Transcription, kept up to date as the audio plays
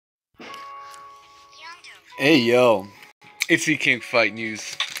Hey yo, it's E King Fight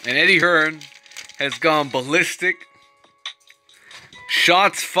News, and Eddie Hearn has gone ballistic.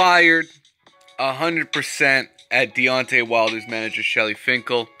 Shots fired 100% at Deontay Wilder's manager Shelly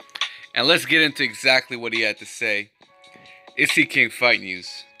Finkel, and let's get into exactly what he had to say. It's E King Fight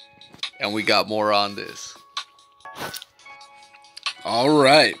News, and we got more on this. All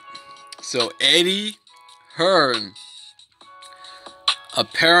right, so Eddie Hearn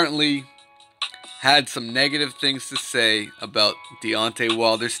apparently had some negative things to say about Deontay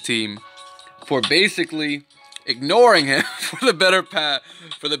Wilder's team for basically ignoring him for the better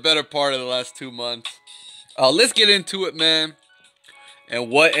part of the last 2 months. Let's get into it, man, and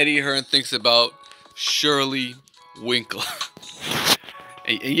what Eddie Hearn thinks about Shelly Finkel.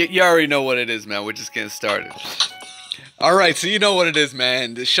 You already know what it is, man. We're just getting started. All right, so you know what it is,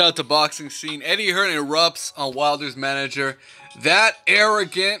 man. The shout out to boxing scene. Eddie Hearn erupts on Wilder's manager. That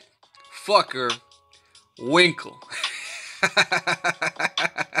arrogant fucker, Winkle.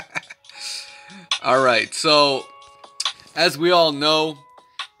 All right, so as we all know,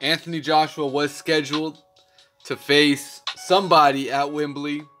 Anthony Joshua was scheduled to face somebody at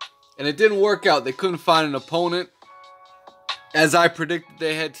Wembley, and it didn't work out. They couldn't find an opponent. As I predicted,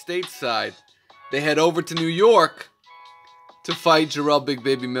 they head stateside. They head over to New York to fight Jarrell Big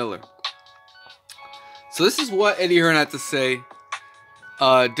Baby Miller. So this is what Eddie Hearn had to say.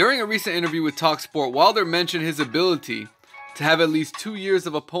 During a recent interview with TalkSport, Wilder mentioned his ability to have at least 2 years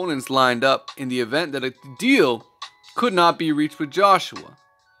of opponents lined up in the event that a deal could not be reached with Joshua.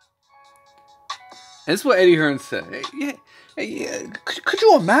 And this is what Eddie Hearn said. Could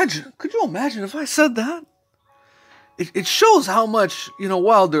you imagine? Could you imagine if I said that? It shows how much,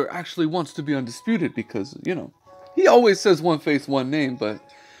 Wilder actually wants to be undisputed because, he always says one face, one name, but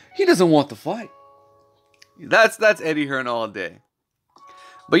he doesn't want the fight. That's Eddie Hearn all day.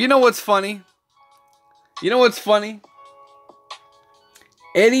 But you know what's funny?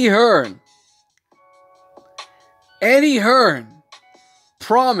 Eddie Hearn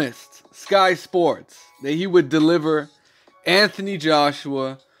promised Sky Sports that he would deliver Anthony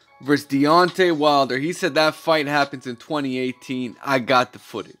Joshua versus Deontay Wilder. He said that fight happens in 2018. I got the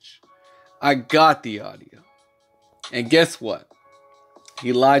footage. I got the audio. And guess what?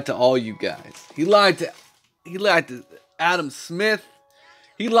 He lied to all you guys. He lied to Adam Smith.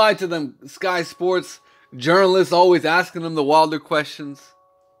 He lied to them Sky Sports journalists always asking him the Wilder questions.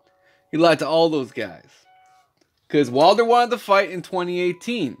 He lied to all those guys. Because Wilder wanted the fight in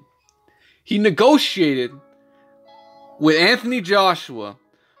 2018. He negotiated with Anthony Joshua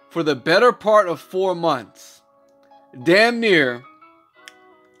for the better part of 4 months. Damn near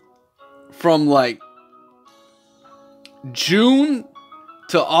from like June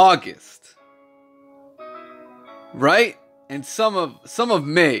to August. Right? And some of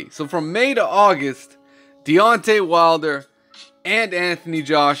May. So from May to August, Deontay Wilder and Anthony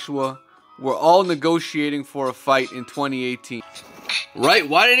Joshua were all negotiating for a fight in 2018. Right?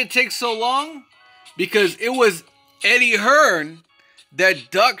 Why did it take so long? Because it was Eddie Hearn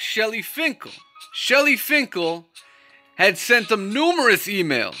that ducked Shelly Finkel. Shelly Finkel had sent him numerous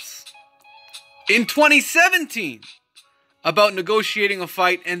emails in 2017 about negotiating a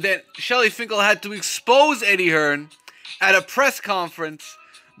fight, and then Shelly Finkel had to expose Eddie Hearn at a press conference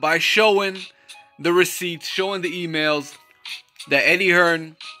by showing the receipts, showing the emails that Eddie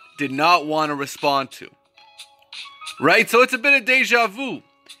Hearn did not want to respond to. Right? So it's a bit of deja vu.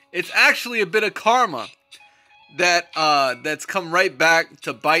 It's actually a bit of karma that's come right back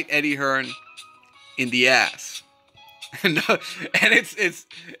to bite Eddie Hearn in the ass. And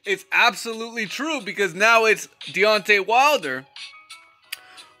it's absolutely true, because now it's Deontay Wilder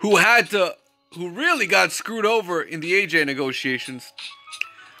who really got screwed over in the AJ negotiations,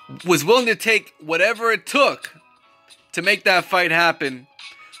 was willing to take whatever it took to make that fight happen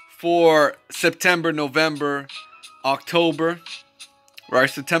for September, November, October, right?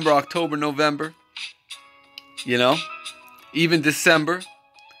 September, October, November, even December.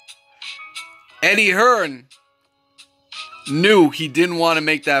 Eddie Hearn knew he didn't want to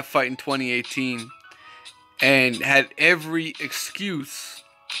make that fight in 2018 and had every excuse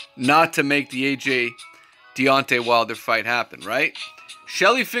not to make the AJ Deontay Wilder fight happen, right?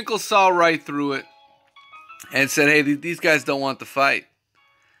 Shelly Finkel saw right through it and said, "Hey, these guys don't want the fight."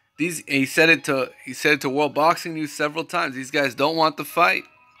 He said it to World Boxing News several times. These guys don't want the fight.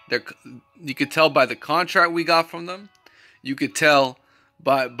 You could tell by the contract we got from them. You could tell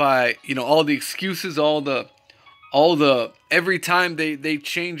by all the excuses, all the every time they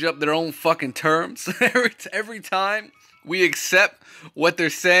change up their own fucking terms. every time we accept what they're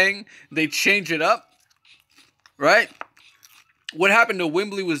saying, they change it up. Right? What happened to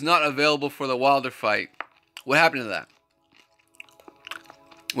Wembley was not available for the Wilder fight. What happened to that?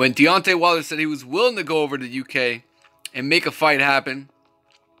 When Deontay Wilder said he was willing to go over to the UK and make a fight happen,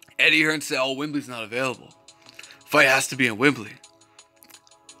 Eddie Hearn said, oh, Wembley's not available. Fight has to be in Wembley.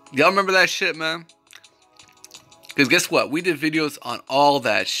 Y'all remember that shit, man? Because guess what? We did videos on all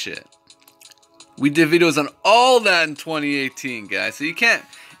that shit. We did videos on all that in 2018, guys. So you can't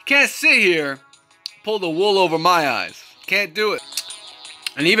sit here, pull the wool over my eyes. Can't do it.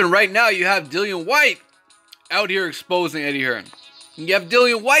 And even right now, you have Dillian Whyte out here exposing Eddie Hearn. You have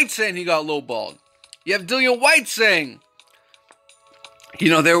Dillian Whyte saying he got lowballed. You have Dillian Whyte saying, you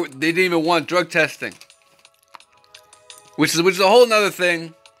know, they didn't even want drug testing. Which is a whole nother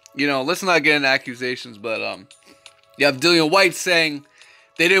thing. You know, let's not get into accusations, but you have Dillian Whyte saying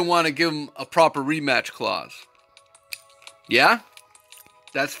they didn't want to give him a proper rematch clause. Yeah?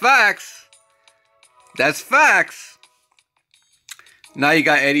 That's facts. That's facts. Now you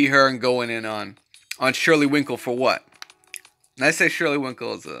got Eddie Hearn going in on Shelly Finkel for what? And I say Shelly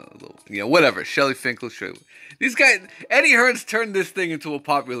Finkel is a little, you know, whatever. Shelly Finkel, Shelly. These guys, Eddie Hearn's turned this thing into a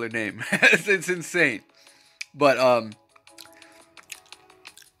popular name. It's insane. But,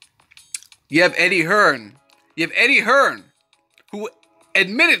 you have Eddie Hearn. You have Eddie Hearn, who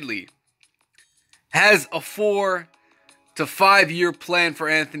admittedly has a 4 to 5 year plan for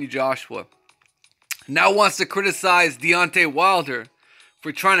Anthony Joshua. Now wants to criticize Deontay Wilder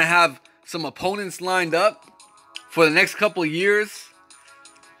for trying to have some opponents lined up for the next couple of years.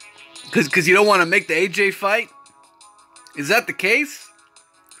 Because you don't want to make the AJ fight? Is that the case?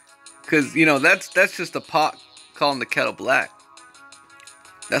 Because, you know, that's just a pot calling the kettle black.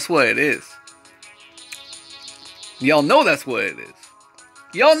 That's what it is. Y'all know that's what it is.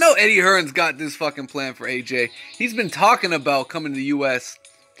 Y'all know Eddie Hearn's got this fucking plan for AJ. He's been talking about coming to the U.S.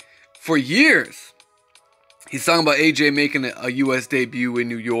 for years. He's talking about AJ making a U.S. debut in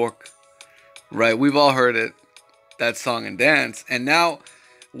New York. Right? We've all heard it. That song and dance. And now,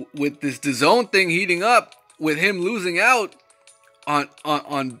 with this DAZN thing heating up, with him losing out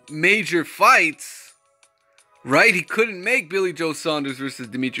on major fights, right? He couldn't make Billy Joe Saunders versus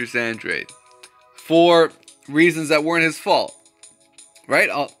Demetrius Andrade for reasons that weren't his fault, right?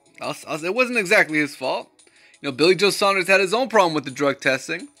 It wasn't exactly his fault. You know, Billy Joe Saunders had his own problem with the drug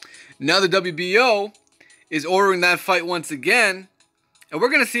testing. Now the WBO is ordering that fight once again, and we're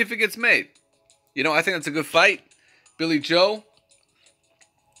going to see if it gets made. You know, I think that's a good fight. Billy Joe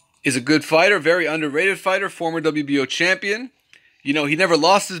is a good fighter, very underrated fighter, former WBO champion. You know, he never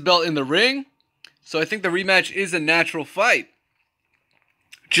lost his belt in the ring, so I think the rematch is a natural fight.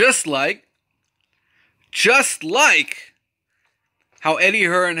 Just like how Eddie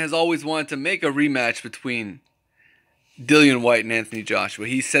Hearn has always wanted to make a rematch between Dillian Whyte and Anthony Joshua.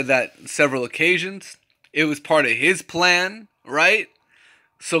 He said that on several occasions. It was part of his plan, right?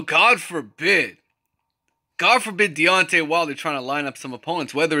 So God forbid Deontay Wilder trying to line up some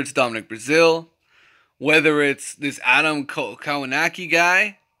opponents, whether it's Dominic Breazeale, whether it's this Adam Kownacki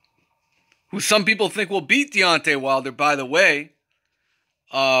guy, who some people think will beat Deontay Wilder, by the way.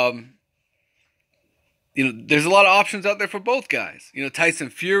 You know, there's a lot of options out there for both guys. You know, Tyson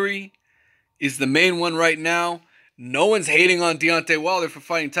Fury is the main one right now. No one's hating on Deontay Wilder for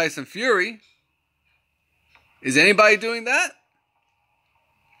fighting Tyson Fury. Is anybody doing that?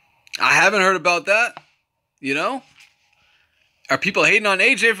 I haven't heard about that. You know? Are people hating on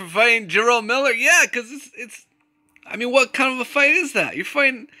AJ for fighting Jarrell Miller? Yeah, because it's I mean, what kind of a fight is that? You're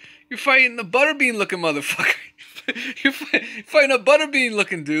fighting the butterbean looking motherfucker. You're fighting a butterbean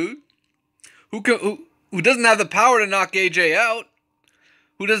looking dude who doesn't have the power to knock AJ out,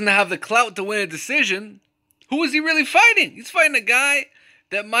 who doesn't have the clout to win a decision. Who is he really fighting? He's fighting a guy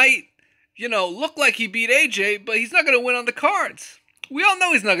that might, you know, look like he beat AJ, but he's not going to win on the cards. We all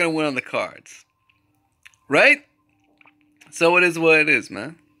know he's not going to win on the cards. Right? So it is what it is,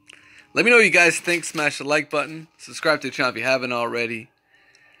 man. Let me know what you guys think. Smash the like button. Subscribe to the channel if you haven't already.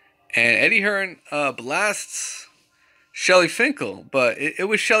 And Eddie Hearn blasts Shelly Finkel. But it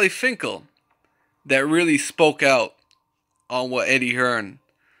was Shelly Finkel that really spoke out on what Eddie Hearn,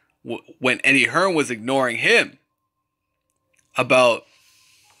 when Eddie Hearn was ignoring him about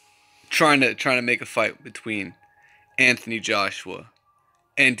trying to make a fight between Anthony Joshua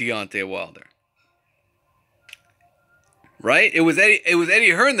and Deontay Wilder. Right? It was Eddie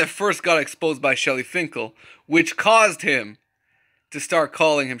Hearn that first got exposed by Shelly Finkel, which caused him to start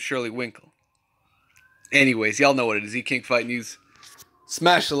calling him Shelly Finkel. Anyways, y'all know what it is. King Fight News.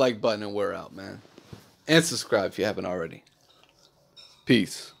 Smash the like button and we're out, man. And subscribe if you haven't already.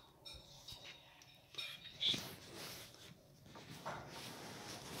 Peace.